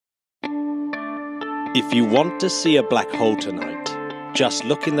If you want to see a black hole tonight, just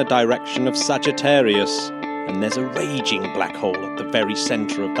look in the direction of Sagittarius, and there's a raging black hole at the very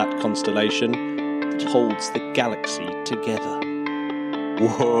centre of that constellation that holds the galaxy together.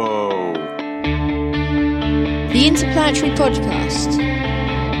 Whoa. The Interplanetary Podcast.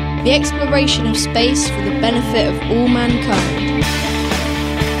 The exploration of space for the benefit of all mankind.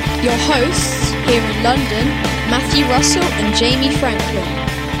 Your hosts here in London, Matthew Russell and Jamie Franklin.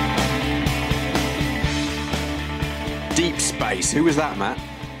 Deep space. Who was that, Matt?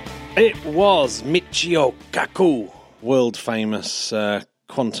 It was Michio Kaku, world-famous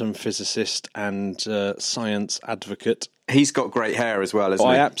quantum physicist and science advocate. He's got great hair as well, hasn't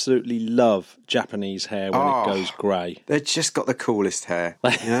he? I absolutely love Japanese hair when it goes grey. They've just got the coolest hair.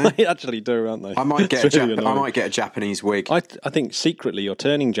 You know? They actually do, aren't they? I might get Really I might get a Japanese wig. I think secretly you're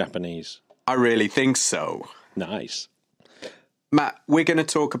turning Japanese. I really think so. Nice. Matt, we're going to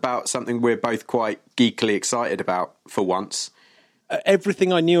talk about something we're both quite geekily excited about for once.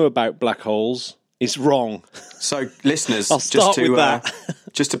 Everything I knew about black holes is wrong. So, listeners, I'll start with that.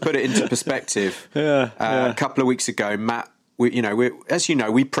 Just to put it into perspective, Yeah. a couple of weeks ago, Matt, as you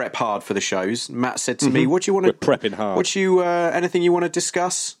know, we prep hard for the shows. Matt said to me, "What do you want to?" We're prepping hard. Anything you want to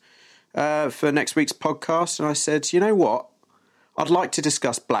discuss for next week's podcast? And I said, you know what? I'd like to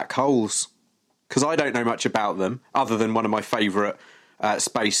discuss black holes because I don't know much about them other than one of my favourite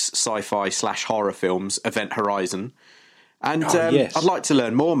space sci-fi / horror films, Event Horizon. And yes. I'd like to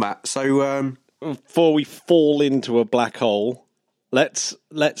learn more, Matt. So Before we fall into a black hole, let's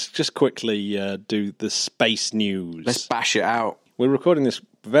just quickly do the space news. let's bash it out. We're recording this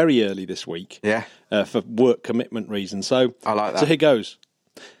very early this week. Yeah. For work commitment reasons. So I like that. So here goes.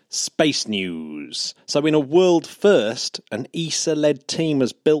 Space news. So in a world first, an ESA-led team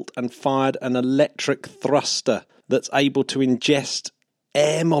has built and fired an electric thruster that's able to ingest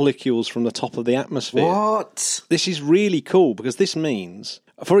air molecules from the top of the atmosphere. What? This is really cool because this means,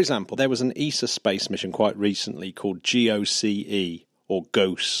 for example, there was an ESA space mission quite recently called GOCE, or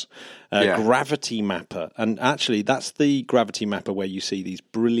GOES, Gravity Mapper. And actually, that's the gravity mapper where you see these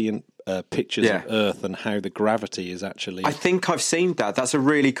brilliant pictures of Earth and how the gravity is actually... I think I've seen that. That's a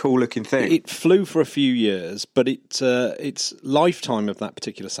really cool looking thing. It flew for a few years, but its lifetime of that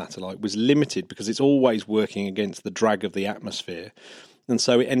particular satellite was limited because it's always working against the drag of the atmosphere. And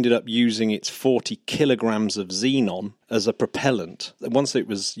so it ended up using its 40 kilograms of xenon as a propellant. Once it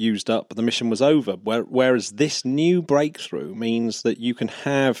was used up, the mission was over. Whereas this new breakthrough means that you can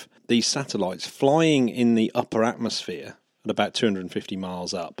have these satellites flying in the upper atmosphere at about 250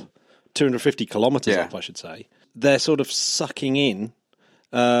 miles up, 250 kilometers up, I should say. They're sort of sucking in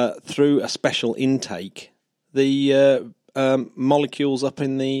through a special intake the molecules up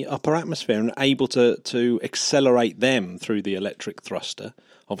in the upper atmosphere and able to accelerate them through the electric thruster,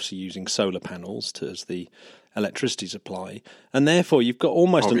 obviously using solar panels as the electricity supply, and therefore you've got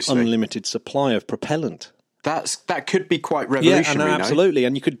almost an unlimited supply of propellant. That could be quite revolutionary. Yeah, absolutely,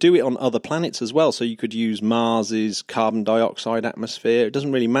 and you could do it on other planets as well. So you could use Mars's carbon dioxide atmosphere. It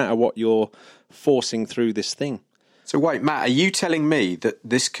doesn't really matter what you're forcing through this thing. So wait, Matt, are you telling me that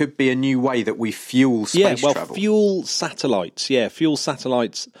this could be a new way that we fuel space travel? Fuel satellites. Yeah, fuel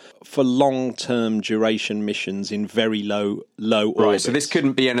satellites for long-term duration missions in very low orbits. Right, so this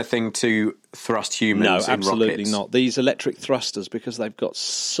couldn't be anything to thrust humans in rockets? No, absolutely not. These electric thrusters, because they've got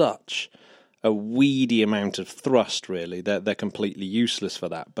such a weedy amount of thrust, really, they're completely useless for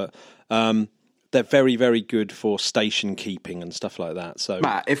that. But they're very, very good for station keeping and stuff like that. So,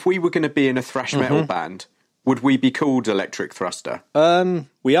 Matt, if we were going to be in a thrash metal band, would we be called Electric Thruster?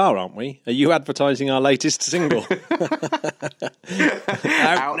 We are, aren't we? Are you advertising our latest single?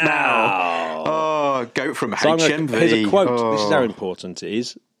 Out now. Oh, go from HMV. Here's a quote. This is how important it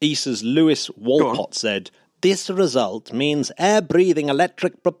is. ESA's Lewis Walcott said, "This result means air-breathing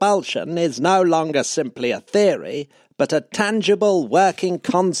electric propulsion is no longer simply a theory, but a tangible working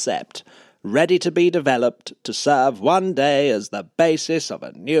concept, ready to be developed to serve one day as the basis of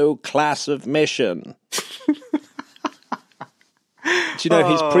a new class of mission." Do you know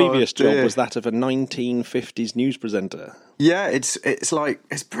his previous job was that of a 1950s news presenter? Yeah, it's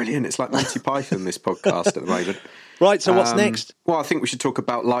brilliant. It's like Monty Python, this podcast at the moment. Right, so what's next? Well, I think we should talk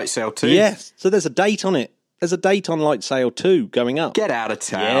about Light Sail 2. Yes, so there's a date on it. There's a date on Light Sail 2 going up. Get out of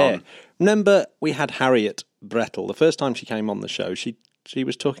town. Yeah. Remember, we had Harriet Brettle. The first time she came on the show, she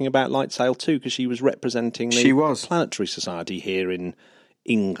was talking about Light Sail 2 because she was representing the Planetary Society here in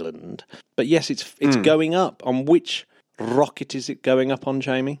England. But yes, it's going up. On which rocket is it going up on,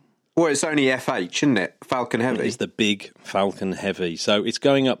 Jamie? Well, it's only FH, isn't it? Falcon Heavy. It's the big Falcon Heavy. So it's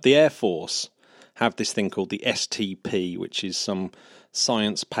going up. The Air Force have this thing called the STP, which is some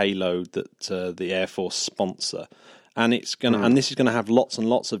science payload that the Air Force sponsor, and and this is going to have lots and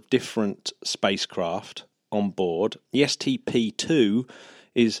lots of different spacecraft on board. The STP-2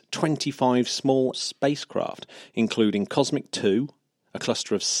 is 25 small spacecraft, including Cosmic 2, a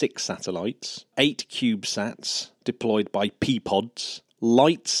cluster of 6 satellites, 8 CubeSats deployed by P-Pods,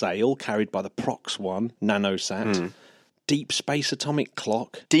 LightSail carried by the Prox-1 nanosat, Deep Space Atomic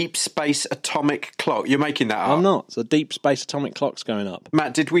Clock. Deep Space Atomic Clock. You're making that up. I'm not. So Deep Space Atomic Clock's going up.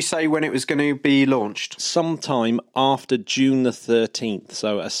 Matt, did we say when it was going to be launched? Sometime after June the 13th,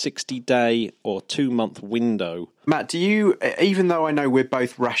 so a 60-day or 2-month window. Matt, do you, even though I know we're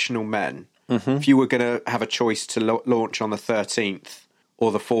both rational men, if you were going to have a choice to launch on the 13th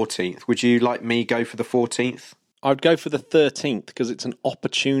or the 14th, would you like me go for the 14th? I'd go for the 13th because it's an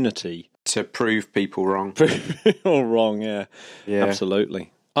opportunity to prove people wrong. All wrong, yeah.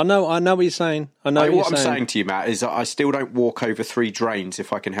 Absolutely. I know what you're saying. What I'm saying to you, Matt, is that I still don't walk over 3 drains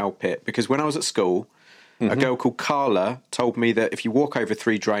if I can help it. Because when I was at school, a girl called Carla told me that if you walk over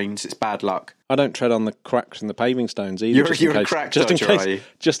 3 drains, it's bad luck. I don't tread on the cracks in the paving stones either. You're a crack dodger, are you?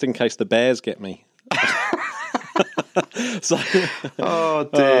 Just in case the bears get me. Oh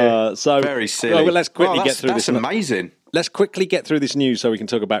dear! Very silly. Well, let's quickly get through this. That's amazing. Let's quickly get through this news so we can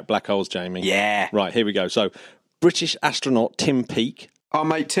talk about black holes, Jamie. Yeah. Right, here we go. So, British astronaut Tim Peake, our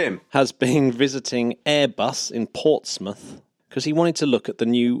mate Tim, has been visiting Airbus in Portsmouth because he wanted to look at the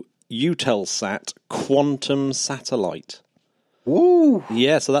new Eutelsat Quantum satellite. Woo!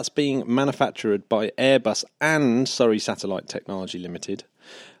 Yeah, so that's being manufactured by Airbus and Surrey Satellite Technology Limited.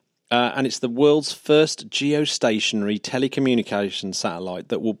 And it's the world's first geostationary telecommunications satellite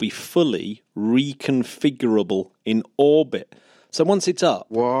that will be fully reconfigurable in orbit. So once it's up,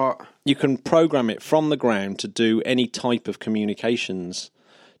 you can program it from the ground to do any type of communications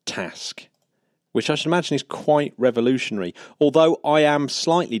task, which I should imagine is quite revolutionary. Although I am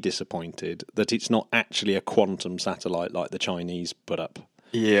slightly disappointed that it's not actually a quantum satellite like the Chinese put up.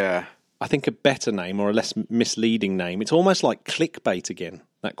 Yeah. I think a better name or a less misleading name. It's almost like clickbait again,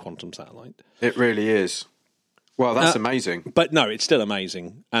 that quantum satellite. It really is. Well, that's amazing. But no, it's still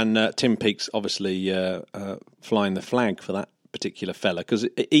amazing. And Tim Peake's obviously flying the flag for that particular fella, because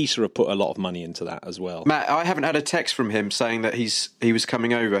ESA have put a lot of money into that as well. Matt, I haven't had a text from him saying that he was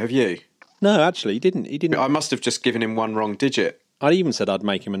coming over. Have you? No, actually, he didn't. I must have just given him one wrong digit. I even said I'd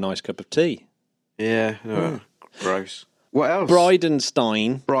make him a nice cup of tea. Yeah. Gross. What else?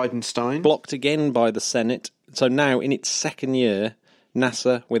 Bridenstine. Blocked again by the Senate. So now, in its second year,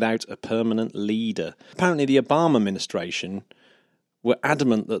 NASA without a permanent leader. Apparently the Obama administration were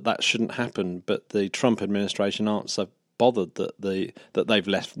adamant that shouldn't happen, but the Trump administration aren't so bothered that they've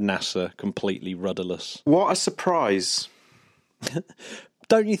left NASA completely rudderless. What a surprise.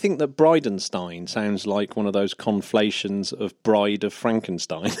 Don't you think that Bridenstine sounds like one of those conflations of Bride of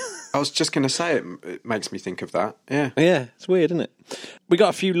Frankenstein? I was just going to say it makes me think of that. Yeah. Yeah, it's weird, isn't it? We got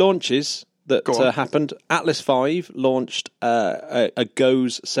a few launches that happened. Atlas V launched a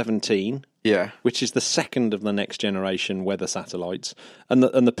GOES 17, which is the second of the next generation weather satellites, and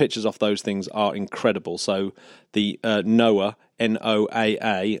the pictures off those things are incredible. So the NOAA,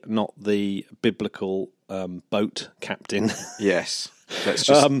 NOAA, not the biblical boat captain. Yes. Let's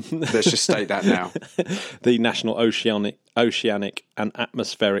just state that now. The National Oceanic and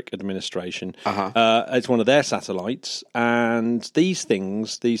Atmospheric Administration. It's one of their satellites, and these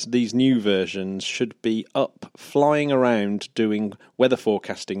things, these new versions, should be up flying around doing weather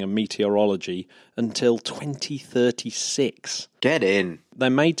forecasting and meteorology until 2036. Get in. They're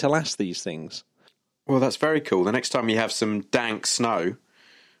made to last, these things. Well, that's very cool. The next time you have some dank snow,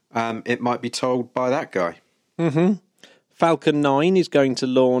 it might be told by that guy. Mm-hmm. Falcon 9 is going to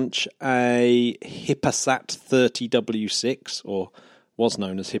launch a Hippasat 30W6, or was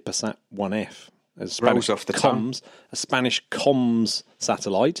known as Hippasat 1F. Rolls off the tongue. A Spanish comms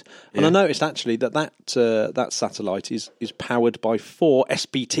satellite. And I noticed actually that satellite is powered by 4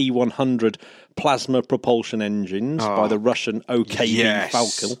 SPT-100 plasma propulsion engines by the Russian OKV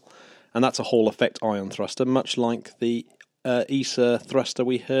Falcon. And that's a Hall effect ion thruster, much like the ESA thruster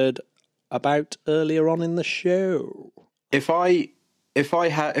we heard about earlier on in the show. If I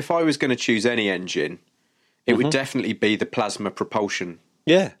was going to choose any engine, it would definitely be the plasma propulsion.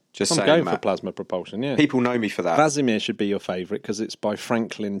 Yeah, just I'm saying, going Matt. for plasma propulsion. Yeah, people know me for that. Vasimir should be your favourite because it's by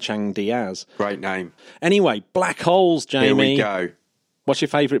Franklin Chang Diaz. Great name. Anyway, black holes, Jamie. Here we go. What's your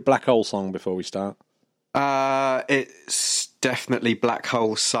favourite black hole song before we start? It's definitely Black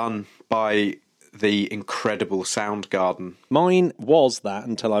Hole Sun by the incredible Soundgarden. Mine was that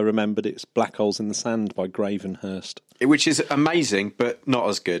until I remembered it's Black Holes in the Sand by Gravenhurst. Which is amazing, but not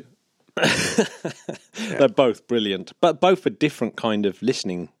as good. They're both brilliant, but both a different kind of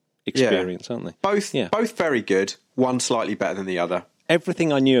listening experience, aren't they? Both very good. One slightly better than the other.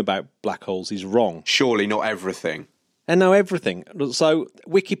 Everything I knew about black holes is wrong. Surely not everything. And no, everything. So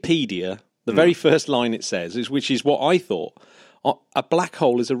Wikipedia, the very first line it says, which is what I thought, a black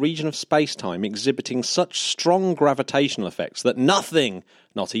hole is a region of space-time exhibiting such strong gravitational effects that nothing,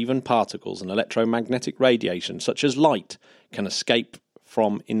 not even particles and electromagnetic radiation, such as light, can escape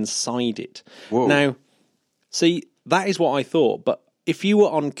from inside it. Whoa. Now, see, that is what I thought, but if you were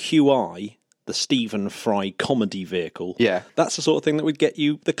on QI, the Stephen Fry comedy vehicle, that's the sort of thing that would get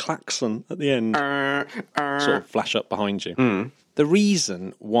you the klaxon at the end, sort of flash up behind you. The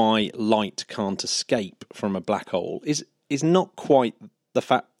reason why light can't escape from a black hole is not quite the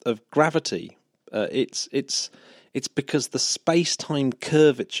fact of gravity. It's because the space-time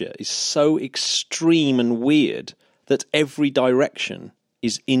curvature is so extreme and weird that every direction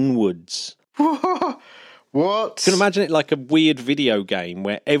is inwards. What? You can imagine it like a weird video game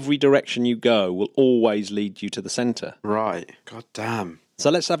where every direction you go will always lead you to the centre. Right. God damn. So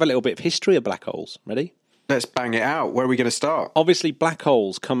let's have a little bit of history of black holes. Ready? Let's bang it out. Where are we going to start? Obviously, black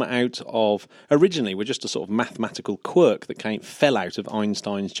holes come out of... Originally, were just a sort of mathematical quirk that fell out of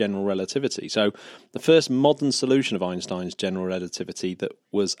Einstein's general relativity. So the first modern solution of Einstein's general relativity that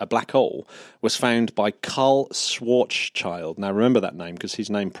was a black hole was found by Karl Schwarzschild. Now, remember that name because his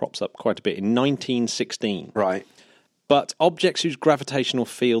name props up quite a bit. In 1916. Right. But objects whose gravitational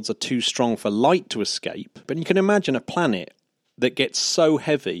fields are too strong for light to escape... But you can imagine a planet that gets so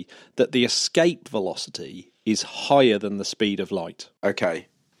heavy that the escape velocity is higher than the speed of light. Okay.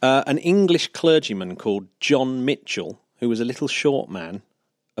 An English clergyman called John Mitchell, who was a little short man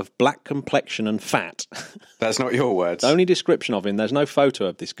of black complexion and fat. That's not your words. The only description of him, there's no photo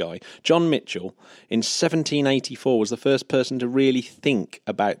of this guy. John Mitchell, in 1784, was the first person to really think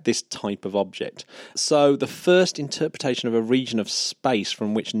about this type of object. So the first interpretation of a region of space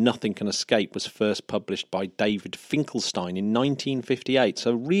from which nothing can escape was first published by David Finkelstein in 1958.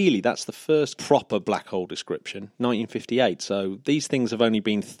 So really, that's the first proper black hole description, 1958. So these things have only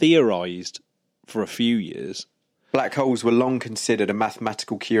been theorised for a few years. Black holes were long considered a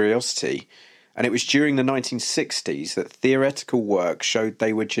mathematical curiosity, and it was during the 1960s that theoretical work showed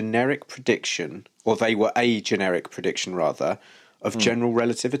they were a generic prediction, of general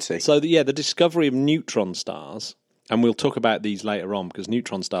relativity. So, the discovery of neutron stars, and we'll talk about these later on because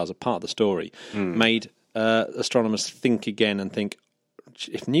neutron stars are part of the story, made astronomers think again and think,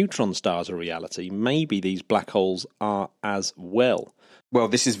 if neutron stars are reality, maybe these black holes are as well. Well,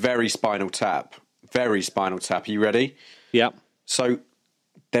 this is very Spinal Tap. Very Spinal Tap. Are you ready? Yeah. So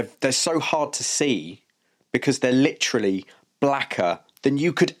they're so hard to see because they're literally blacker than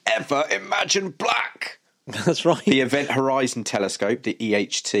you could ever imagine black. That's right. The Event Horizon Telescope, the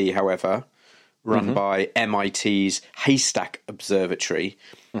EHT, however, run by MIT's Haystack Observatory,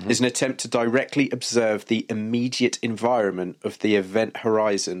 is an attempt to directly observe the immediate environment of the event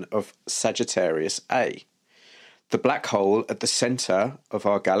horizon of Sagittarius A, the black hole at the centre of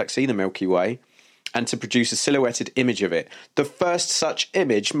our galaxy, the Milky Way, and to produce a silhouetted image of it. The first such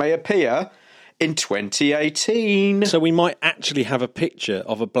image may appear in 2018. So we might actually have a picture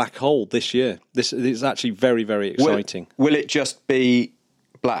of a black hole this year. This is actually very, very exciting. Will it just be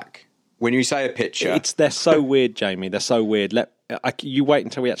black? When you say a picture... They're so weird, Jamie. They're so weird. You wait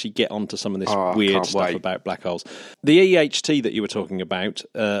until we actually get onto some of this weird stuff about black holes. The EHT that you were talking about,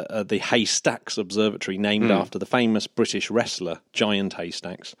 the Haystacks Observatory, named after the famous British wrestler, Giant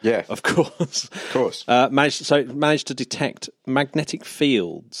Haystacks. Yeah. Of course. Of course. Managed to detect magnetic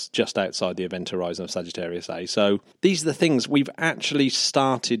fields just outside the event horizon of Sagittarius A. So these are the things we've actually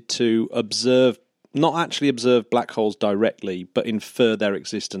started to observe. Not actually observe black holes directly, but infer their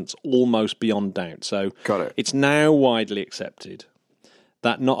existence almost beyond doubt. So Got it. It's now widely accepted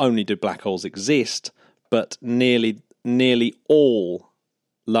that not only do black holes exist, but nearly all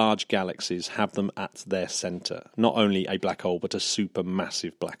large galaxies have them at their centre. Not only a black hole, but a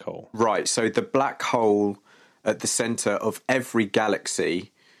supermassive black hole. Right, so the black hole at the centre of every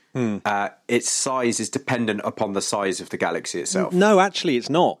galaxy, its size is dependent upon the size of the galaxy itself. No, actually it's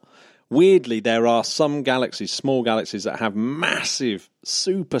not. Weirdly, there are some galaxies, small galaxies, that have massive,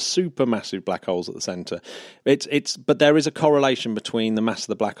 super massive black holes at the centre. But there is a correlation between the mass of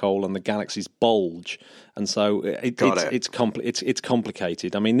the black hole and the galaxy's bulge, and so it's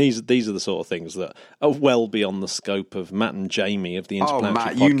complicated. I mean, these are the sort of things that are well beyond the scope of Matt and Jamie of the Interplanetary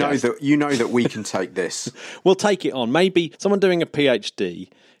Matt, Podcast. you know that we can take this. We'll take it on. Maybe someone doing a PhD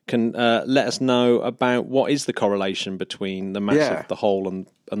can let us know about what is the correlation between the mass of the hole and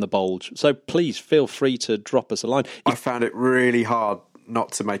the bulge. So please feel free to drop us a line. I found it really hard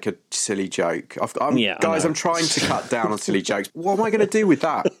not to make a silly joke. Yeah, I know. I'm trying to cut down on silly jokes. What am I going to do with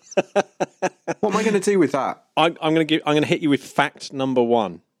that? What am I going to do with that? I'm going to hit you with fact number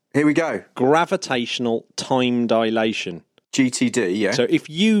 1. Here we go. Gravitational time dilation. GTD, yeah. So if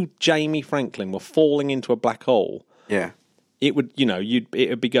you, Jamie Franklin, were falling into a black hole, yeah. it would, it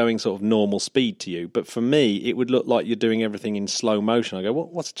would be going sort of normal speed to you. But for me, it would look like you're doing everything in slow motion. I go,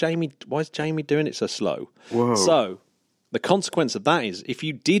 why is Jamie doing it so slow? Whoa. So the consequence of that is if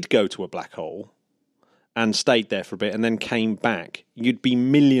you did go to a black hole and stayed there for a bit and then came back, you'd be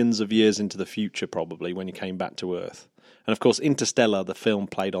millions of years into the future probably when you came back to Earth. And of course, Interstellar, the film,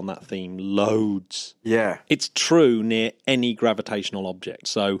 played on that theme loads. Yeah. It's true near any gravitational object.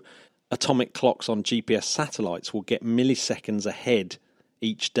 So atomic clocks on GPS satellites will get milliseconds ahead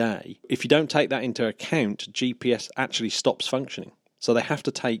each day. If you don't take that into account, GPS actually stops functioning. So they have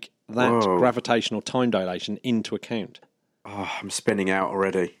to take that gravitational time dilation into account. Oh, I'm spinning out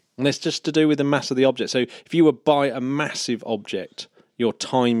already. And it's just to do with the mass of the object. So if you were by a massive object, your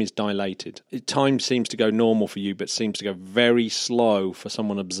time is dilated. Time seems to go normal for you, but seems to go very slow for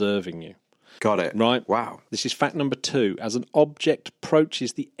someone observing you. Got it. Right? Wow. This is fact number 2. As an object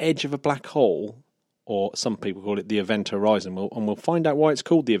approaches the edge of a black hole, or some people call it the event horizon, and we'll find out why it's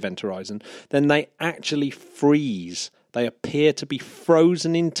called the event horizon, then they actually freeze. They appear to be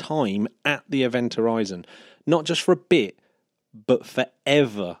frozen in time at the event horizon. Not just for a bit, but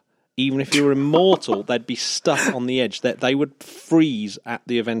forever. Even if you were immortal, they'd be stuck on the edge. They would freeze at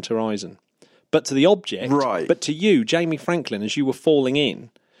the event horizon. But to the object, right. But to you, Jamie Franklin, as you were falling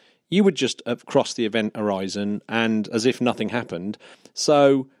in, you would just have crossed the event horizon and as if nothing happened.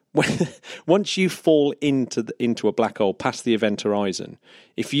 So once you fall into a black hole past the event horizon,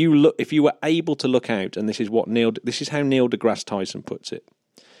 if you were able to look out, and this is how Neil deGrasse Tyson puts it,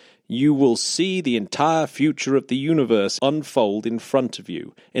 you will see the entire future of the universe unfold in front of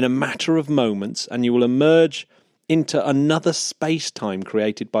you in a matter of moments, and you will emerge into another space-time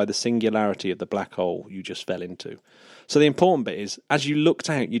created by the singularity of the black hole you just fell into. So the important bit is, as you looked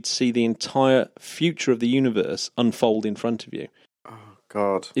out, you'd see the entire future of the universe unfold in front of you. Oh,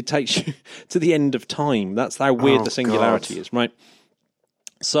 God. It takes you to the end of time. That's how weird the singularity is, right?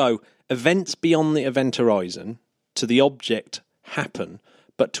 So events beyond the event horizon to the object happen,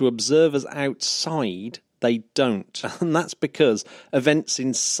 but to observers outside, they don't. And that's because events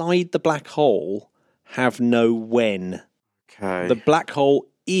inside the black hole have no when. Okay. The black hole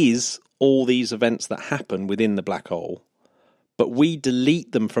is all these events that happen within the black hole, but we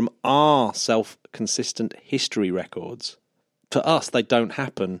delete them from our self-consistent history records. To us, they don't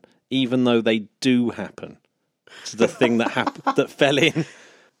happen, even though they do happen. It's the thing that that fell in.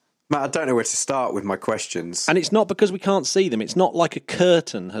 Matt, I don't know where to start with my questions. And it's not because we can't see them. It's not like a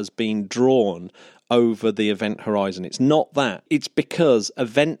curtain has been drawn over the event horizon. It's not that. It's because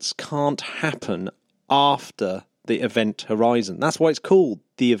events can't happen after the event horizon. That's why it's called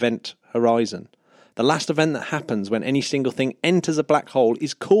the event horizon. The last event that happens when any single thing enters a black hole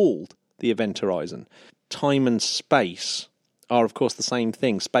is called the event horizon. Time and space are, of course, the same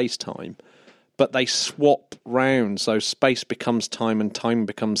thing, space-time. But they swap round, so space becomes time and time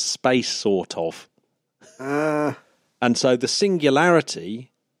becomes space, sort of. And so the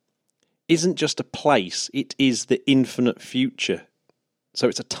singularity isn't just a place, it is the infinite future. So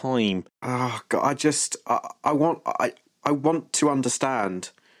it's a time. Oh, God, I want to understand,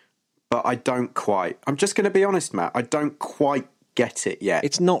 but I don't quite. I'm just going to be honest, Matt. I don't quite get it yet.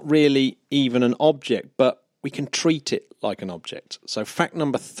 It's not really even an object, but we can treat it like an object. So fact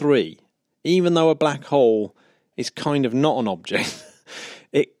number 3... even though a black hole is kind of not an object,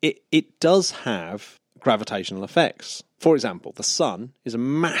 it does have gravitational effects. For example, the sun is a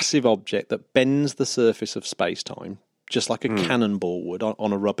massive object that bends the surface of space-time, just like a cannonball would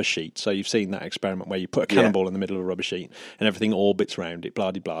on a rubber sheet. So you've seen that experiment where you put a cannonball in the middle of a rubber sheet and everything orbits around it,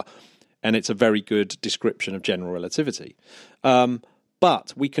 blah-de-blah. And it's a very good description of general relativity.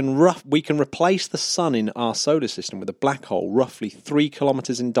 But we can replace the sun in our solar system with a black hole roughly 3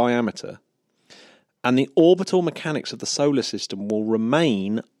 kilometres in diameter, and the orbital mechanics of the solar system will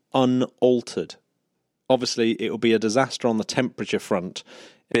remain unaltered. Obviously, it will be a disaster on the temperature front.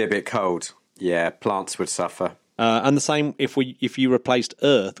 Be a bit cold. Yeah, plants would suffer. And the same if you replaced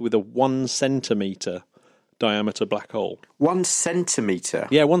Earth with a 1 centimetre diameter black hole. 1 centimetre?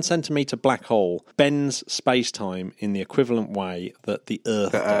 Yeah, 1 centimetre black hole bends space-time in the equivalent way that the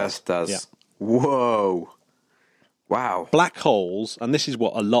Earth does. Yeah. Whoa. Wow. Black holes, and this is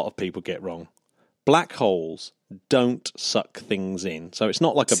what a lot of people get wrong, black holes don't suck things in. So it's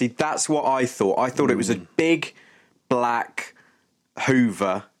not like See, that's what I thought. I thought it was a big black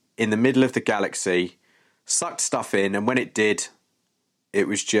hoover in the middle of the galaxy, sucked stuff in, and when it did, it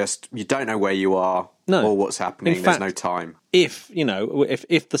was just, you don't know where you are No. or what's happening. In There's fact, no time. If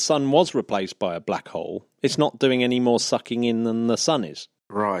the sun was replaced by a black hole, it's not doing any more sucking in than the sun is.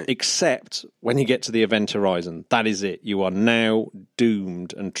 Right. Except when you get to the event horizon, that is it. You are now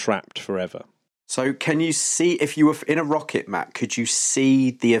doomed and trapped forever. So can you see, if you were in a rocket, Matt, could you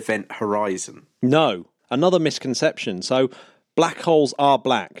see the event horizon? No. Another misconception. So black holes are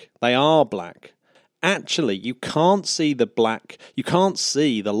black. They are black. Actually, you can't see the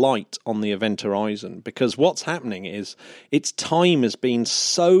light on the event horizon, because what's happening is its time has been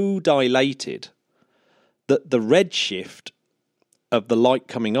so dilated that the redshift of the light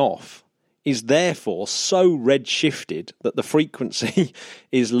coming off is therefore so redshifted that the frequency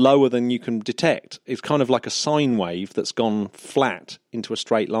is lower than you can detect. It's kind of like a sine wave that's gone flat into a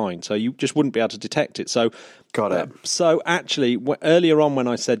straight line, so you just wouldn't be able to detect it. So, Got it. So actually, earlier on when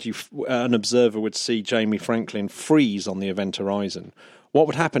I said an observer would see Jamie Franklin freeze on the event horizon, what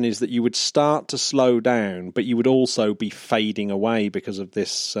would happen is that you would start to slow down, but you would also be fading away because of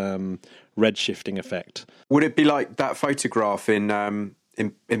this redshifting effect. Would it be like that photograph in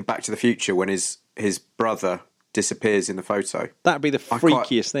Back to the Future when his brother disappears in the photo? That'd be the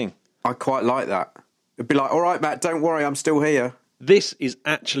freakiest thing. I quite like that. It'd be like, all right, Matt, don't worry, I'm still here. This is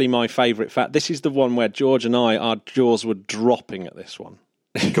actually my favourite fact. This is the one where George and our jaws were dropping at this one.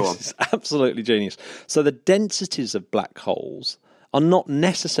 Go on. It's absolutely genius. So the densities of black holes are not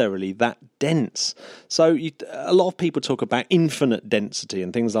necessarily that dense. So a lot of people talk about infinite density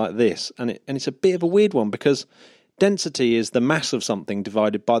and things like this, and it's a bit of a weird one, because density is the mass of something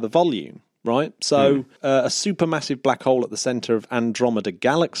divided by the volume, right? So a supermassive black hole at the centre of Andromeda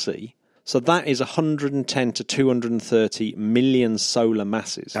Galaxy, so that is 110 to 230 million solar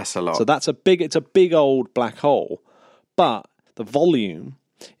masses. That's a lot. So it's a big old black hole, but the volume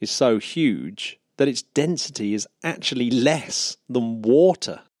is so huge that its density is actually less than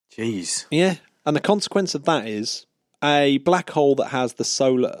water. Jeez. Yeah, and the consequence of that is a black hole that has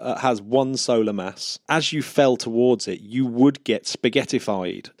has one solar mass. As you fell towards it, you would get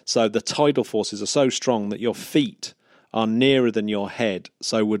spaghettified. So the tidal forces are so strong that your feet are nearer than your head,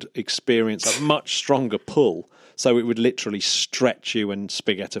 so would experience a much stronger pull. So it would literally stretch you and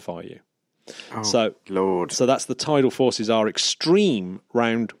spaghettify you. Oh, Lord. So that's the tidal forces are extreme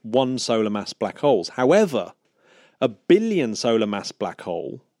round one solar mass black holes. However, a billion solar mass black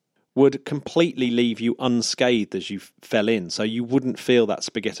hole would completely leave you unscathed as you fell in. So you wouldn't feel that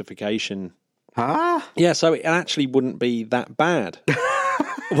spaghettification. Huh? Yeah, so it actually wouldn't be that bad.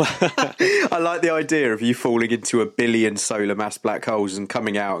 I like the idea of you falling into a billion solar mass black holes and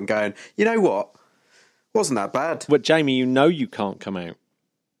coming out and going, you know what? Wasn't that bad. But Jamie, you know you can't come out.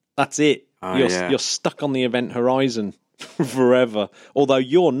 That's it. Oh, You're stuck on the event horizon forever. Although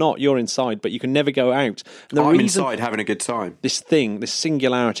you're not, you're inside, but you can never go out. And I'm inside having a good time. This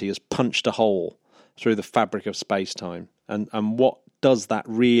singularity has punched a hole through the fabric of space-time. And what does that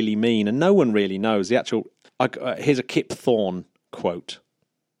really mean? And no one really knows. Here's a Kip Thorne quote.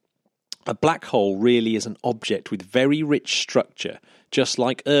 A black hole really is an object with very rich structure, just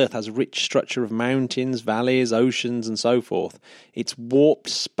like Earth has a rich structure of mountains, valleys, oceans, and so forth. Its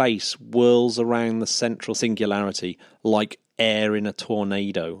warped space whirls around the central singularity like air in a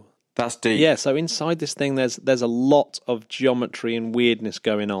tornado. That's deep. Yeah, so inside this thing, there's a lot of geometry and weirdness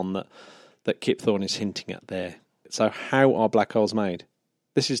going on that Kip Thorne is hinting at there. So how are black holes made?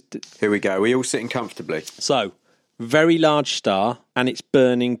 Here we go. We're all sitting comfortably. So, very large star, and it's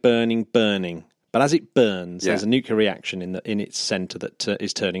burning. But as it burns, there's a nuclear reaction in its centre that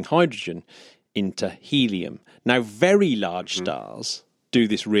is turning hydrogen into helium. Now, very large stars do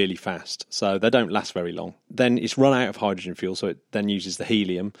this really fast, so they don't last very long. Then it's run out of hydrogen fuel, so it then uses the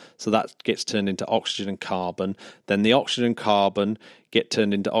helium, so that gets turned into oxygen and carbon. Then the oxygen and carbon get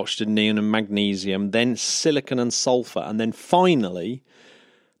turned into oxygen, neon and magnesium, then silicon and sulfur, and then finally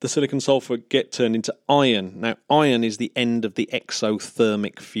the silicon sulfur get turned into iron. Now, iron is the end of the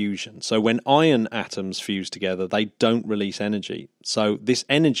exothermic fusion. So when iron atoms fuse together, they don't release energy. So this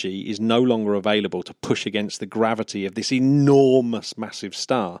energy is no longer available to push against the gravity of this enormous, massive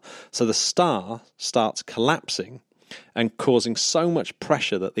star. So the star starts collapsing and causing so much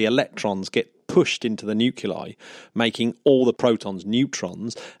pressure that the electrons get pushed into the nuclei, making all the protons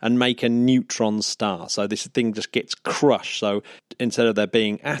neutrons and make a neutron star. So this thing just gets crushed. So instead of there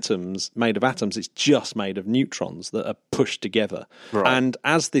being atoms made of atoms, it's just made of neutrons that are pushed together. Right. And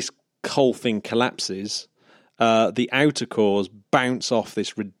as this whole thing collapses, the outer cores bounce off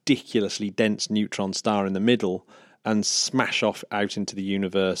this ridiculously dense neutron star in the middle and smash off out into the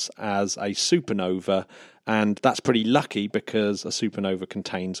universe as a supernova. And that's pretty lucky because a supernova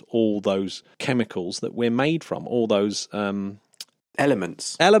contains all those chemicals that we're made from, all those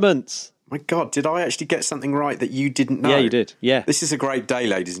Elements. Elements. My God, did I actually get something right that you didn't know? Yeah, you did. Yeah. This is a great day,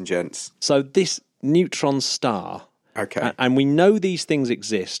 ladies and gents. So this neutron star, Okay. and we know these things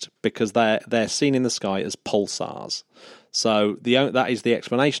exist because they're seen in the sky as pulsars. So that is the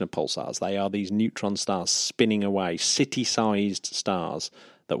explanation of pulsars. They are these neutron stars spinning away, city-sized stars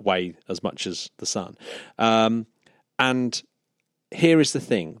that weigh as much as the sun. And here is the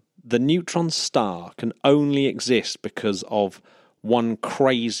thing. The neutron star can only exist because of one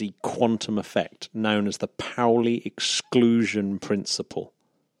crazy quantum effect known as the Pauli exclusion principle.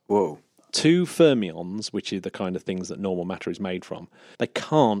 Whoa. Two fermions, which are the kind of things that normal matter is made from, they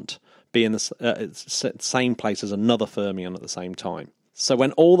can't be in the same place as another fermion at the same time. So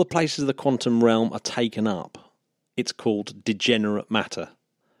when all the places of the quantum realm are taken up, it's called degenerate matter.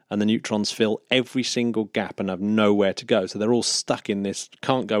 And the neutrons fill every single gap and have nowhere to go. So they're all stuck in this,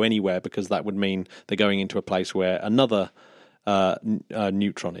 can't go anywhere because that would mean they're going into a place where another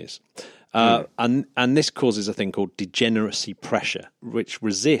neutron is. And this causes a thing called degeneracy pressure, which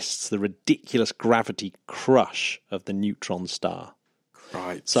resists the ridiculous gravity crush of the neutron star.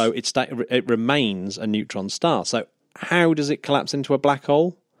 Right. So it remains a neutron star. So how does it collapse into a black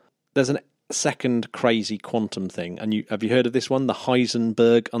hole? There's a second crazy quantum thing. And have you heard of this one? The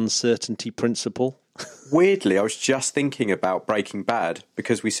Heisenberg uncertainty principle? Weirdly, I was just thinking about Breaking Bad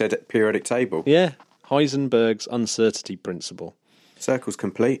because we said periodic table. Yeah. Heisenberg's uncertainty principle. Circle's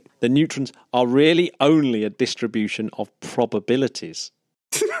complete. The neutrons are really only a distribution of probabilities.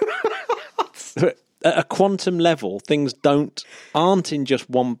 At a quantum level, things aren't in just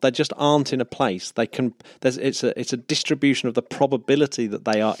one. They just aren't in a place. It's a distribution of the probability that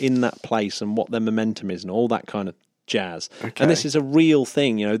they are in that place and what their momentum is and all that kind of jazz. Okay. And this is a real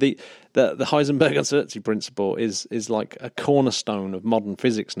thing. You know, the Heisenberg uncertainty principle is like a cornerstone of modern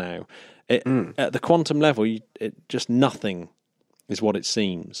physics now. At the quantum level, just nothing is what it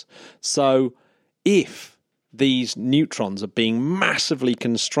seems. So if these neutrons are being massively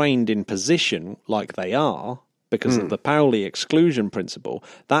constrained in position like they are because of the Pauli exclusion principle,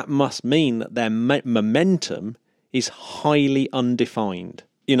 that must mean that their momentum is highly undefined.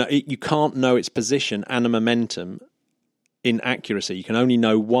 You know, you can't know its position and a momentum in accuracy. You can only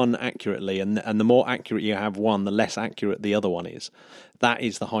know one accurately, and the more accurate you have one, the less accurate the other one is. That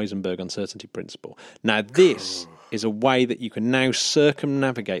is the Heisenberg uncertainty principle. Now, this is a way that you can now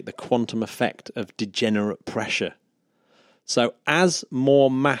circumnavigate the quantum effect of degenerate pressure. So as more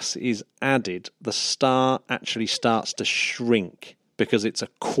mass is added, the star actually starts to shrink because it's a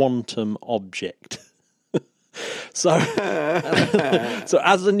quantum object. So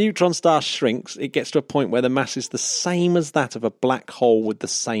as the neutron star shrinks, it gets to a point where the mass is the same as that of a black hole with the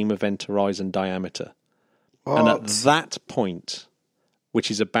same event horizon diameter. What? And at that point, which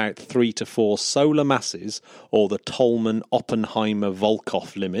is about 3 to 4 solar masses, or the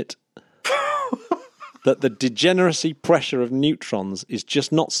Tolman-Oppenheimer-Volkoff limit, that the degeneracy pressure of neutrons is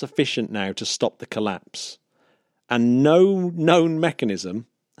just not sufficient now to stop the collapse. And no known mechanism,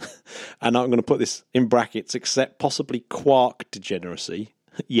 and I'm going to put this in brackets, except possibly quark degeneracy,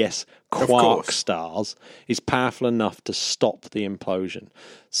 yes, quark stars, is powerful enough to stop the implosion.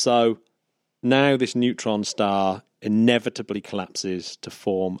 So now this neutron star inevitably collapses to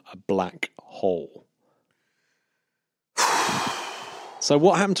form a black hole. So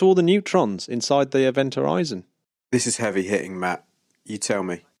what happened to all the neutrons inside the event horizon? This is heavy hitting, Matt. You tell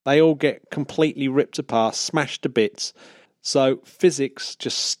me. They all get completely ripped apart, smashed to bits. So physics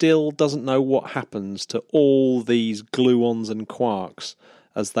just still doesn't know what happens to all these gluons and quarks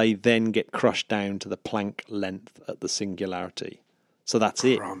as they then get crushed down to the Planck length at the singularity. So that's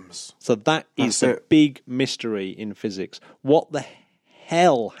Crumbs. it. So that's the big mystery in physics. What the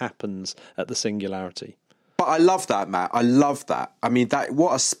hell happens at the singularity? But I love that, Matt. I love that. I mean,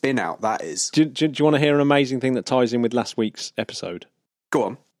 what a spin out that is. Do you want to hear an amazing thing that ties in with last week's episode? Go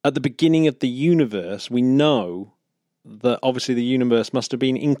on. At the beginning of the universe, we know that obviously the universe must have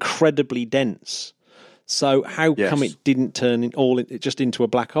been incredibly dense. So how come it didn't turn just into a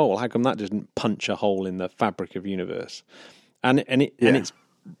black hole? How come that didn't punch a hole in the fabric of universe? And it's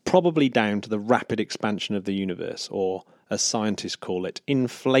probably down to the rapid expansion of the universe, or as scientists call it,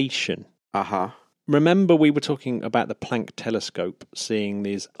 inflation. Uh-huh. Remember we were talking about the Planck telescope seeing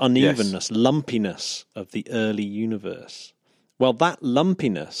this unevenness, lumpiness of the early universe. Well, that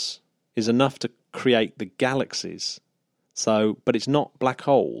lumpiness is enough to create the galaxies. But it's not black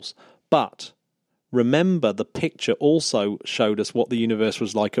holes. But remember, the picture also showed us what the universe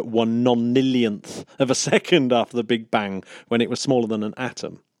was like at 1/9,000,000th of a second after the Big Bang, when it was smaller than an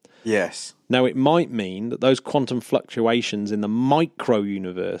atom. Yes. Now, it might mean that those quantum fluctuations in the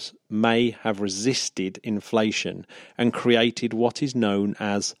micro-universe may have resisted inflation and created what is known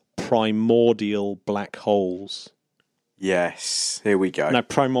as primordial black holes. Yes. Here we go. Now,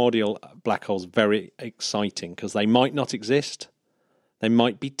 primordial black holes, very exciting, because they might not exist. They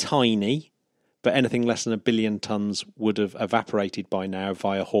might be tiny, but anything less than 1 billion tons would have evaporated by now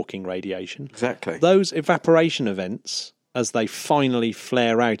via Hawking radiation. Exactly. Those evaporation events, as they finally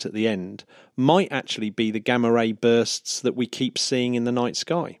flare out at the end, might actually be the gamma ray bursts that we keep seeing in the night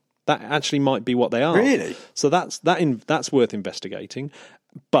sky. That actually might be what they are. Really? So that's worth investigating.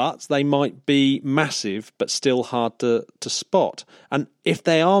 But they might be massive, but still hard to spot. And if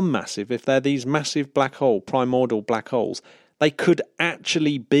they are massive, if they're these massive primordial black holes, they could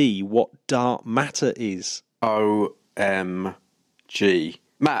actually be what dark matter is. OMG.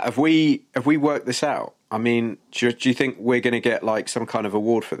 Matt, have we worked this out? I mean, do you think we're going to get like some kind of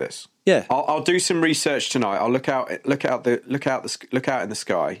award for this? Yeah. I'll do some research tonight. I'll look out in the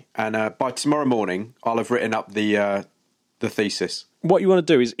sky, and by tomorrow morning, I'll have written up the thesis. What you want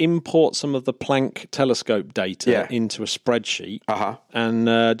to do is import some of the Planck telescope data Yeah. into a spreadsheet Uh-huh.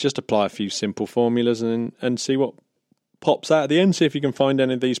 and just apply a few simple formulas and see what pops out at the end. See if you can find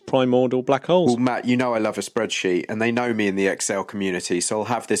any of these primordial black holes. Well, Matt, you know I love a spreadsheet, and they know me in the Excel community, so I'll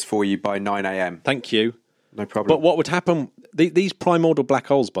have this for you by 9 a.m. Thank you. No problem. But what would happen? These primordial black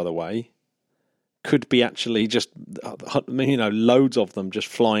holes, by the way, could be actually just loads of them just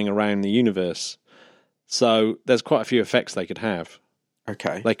flying around the universe. So there's quite a few effects they could have.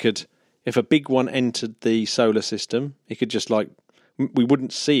 Okay. They could, if a big one entered the solar system, it could just we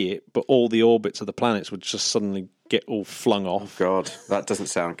wouldn't see it, but all the orbits of the planets would just suddenly get all flung off. God, that doesn't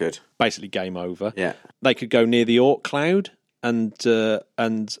sound good. Basically, game over. Yeah. They could go near the Oort cloud, and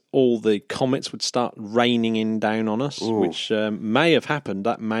all the comets would start raining in down on us, Ooh. which may have happened.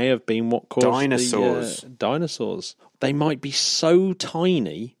 That may have been what caused Dinosaurs. the dinosaurs. They might be so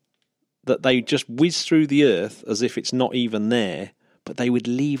tiny that they just whiz through the Earth as if it's not even there, but they would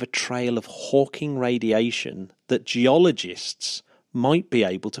leave a trail of Hawking radiation that geologists might be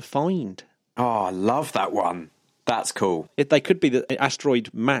able to find. Oh, I love that one. That's cool. They could be the asteroid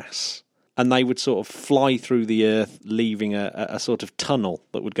mass, and they would sort of fly through the Earth, leaving a sort of tunnel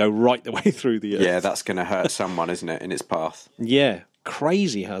that would go right the way through the Earth. Yeah, that's going to hurt someone, isn't it, in its path? Yeah,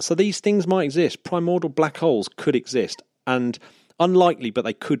 crazy, huh? So these things might exist. Primordial black holes could exist, and unlikely, but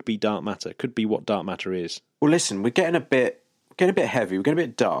they could be dark matter. Could be what dark matter is. Well, listen, we're getting a bit heavy. We're getting a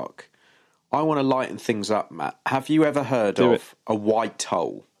bit dark. I want to lighten things up, Matt. Have you ever heard of a white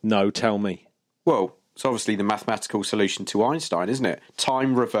hole? No, tell me. Well, it's obviously the mathematical solution to Einstein, isn't it?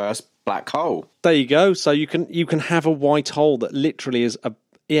 Time reverse black hole. There you go. So you can have a white hole that literally is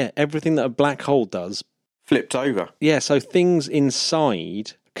everything that a black hole does. Flipped over. Yeah, so things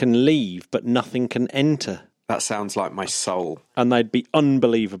inside can leave, but nothing can enter. That sounds like my soul. And they'd be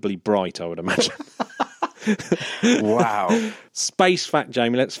unbelievably bright, I would imagine. Wow. Space fact,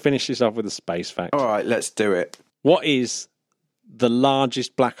 Jamie. Let's finish this off with a space fact. All right, let's do it. What is the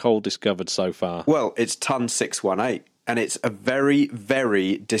largest black hole discovered so far? Well, it's Ton 618, and it's a very,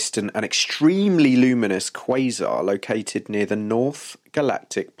 very distant and extremely luminous quasar located near the North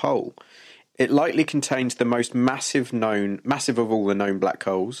Galactic Pole. It likely contains the most massive of all the known black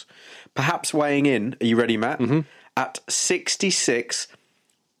holes, perhaps weighing in, are you ready, Matt? Mm-hmm. At 66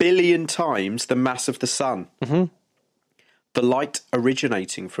 billion times the mass of the Sun. Mm-hmm. The light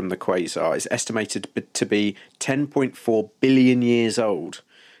originating from the quasar is estimated to be 10.4 billion years old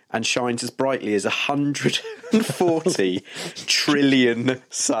and shines as brightly as 140 trillion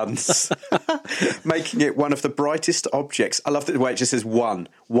suns, making it one of the brightest objects. I love the way it just says one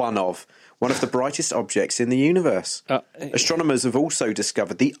of the brightest objects in the universe. Astronomers have also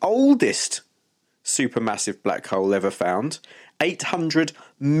discovered the oldest supermassive black hole ever found, 800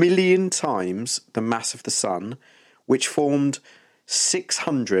 million times the mass of the Sun, which formed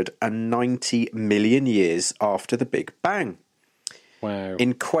 690 million years after the Big Bang. Wow.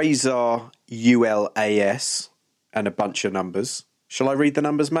 In quasar ULAS and a bunch of numbers. Shall I read the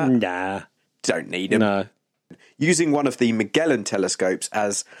numbers, Matt? Nah. Don't need them. No. Using one of the Magellan telescopes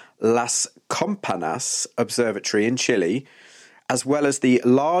as Las Campanas Observatory in Chile, as well as the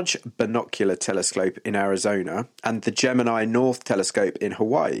Large Binocular Telescope in Arizona and the Gemini North Telescope in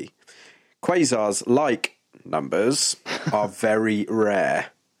Hawaii, quasars like numbers are very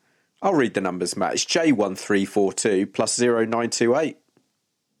rare. I'll read the numbers, Matt. It's J1342 plus 0928.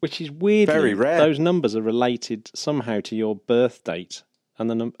 Which is weirdly, Very rare. Those numbers are related somehow to your birth date, and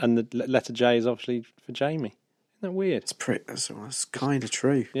the letter J is obviously for Jamie. Isn't that weird? That's kind of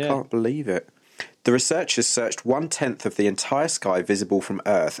true. Yeah. Can't believe it. The researchers searched 1/10 of the entire sky visible from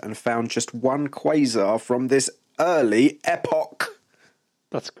Earth and found just one quasar from this early epoch.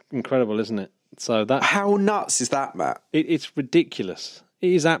 That's incredible, isn't it? So that How nuts is that, Matt? it's ridiculous.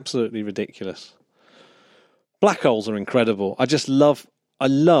 It is absolutely ridiculous. Black holes are incredible. I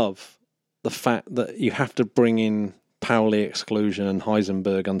love the fact that you have to bring in Pauli exclusion and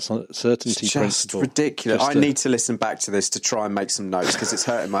Heisenberg uncertainty It's just principle. ridiculous. I need to listen back to this to try and make some notes because it's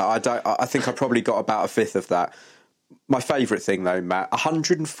hurting my. I think I probably got about a fifth of that. My favourite thing though, Matt,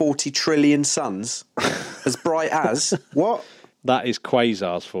 140 trillion suns, as bright as what? That is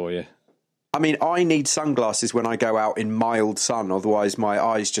quasars for you. I mean, I need sunglasses when I go out in mild sun, otherwise my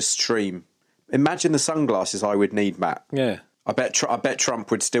eyes just stream. Imagine the sunglasses I would need, Matt. Yeah. I bet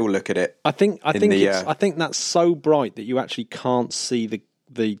Trump would still look at it. I think that's so bright that you actually can't see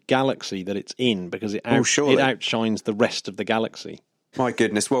the galaxy that it's in because it outshines the rest of the galaxy. My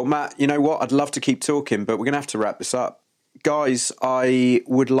goodness. Well, Matt, you know what? I'd love to keep talking, but we're going to have to wrap this up. Guys, I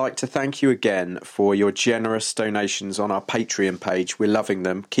would like to thank you again for your generous donations on our Patreon page. We're loving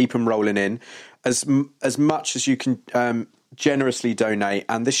them. Keep them rolling in. As much as you can generously donate,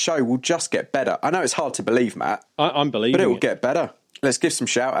 and this show will just get better. I know it's hard to believe, Matt. I'm believing but it will get better. Let's give some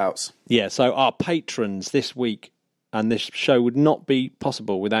shout-outs. Yeah, so our patrons this week, and this show would not be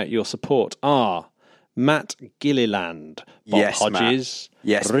possible without your support, are Matt Gilliland, Bob Hodges,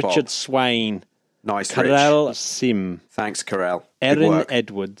 Richard Bob. Swain, Nice, Karel Rich. Sim, Thanks, Karel. Erin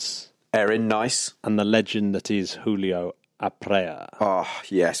Edwards, Erin, nice. and the legend that is Julio Aprea. Oh,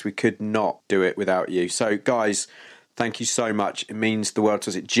 yes, we could not do it without you. So, guys, thank you so much. It means the world to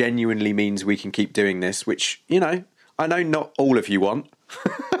us. It genuinely means we can keep doing this, which, you know, I know not all of you want,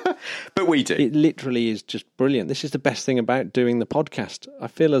 but we do. It literally is just brilliant. This is the best thing about doing the podcast. I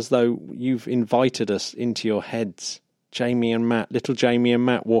feel as though you've invited us into your heads. Jamie and Matt, little Jamie and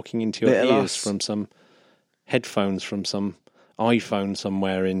Matt walking into your Little ears us. from some headphones from some iPhone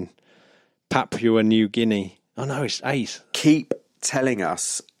somewhere in Papua New Guinea. Oh no, it's Ace. Keep telling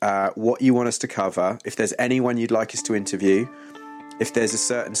us what you want us to cover. If there's anyone you'd like us to interview, if there's a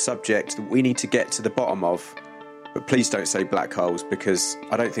certain subject that we need to get to the bottom of, but please don't say black holes because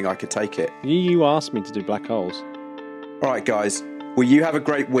I don't think I could take it. You asked me to do black holes. All right, guys. Well, you have a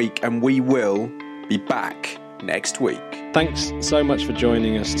great week, and we will be back next week. Thanks so much for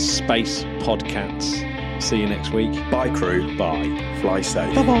joining us, Space Podcasts. See you next week. Bye, crew. Bye. Fly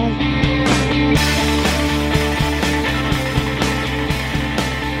safe. Bye-bye.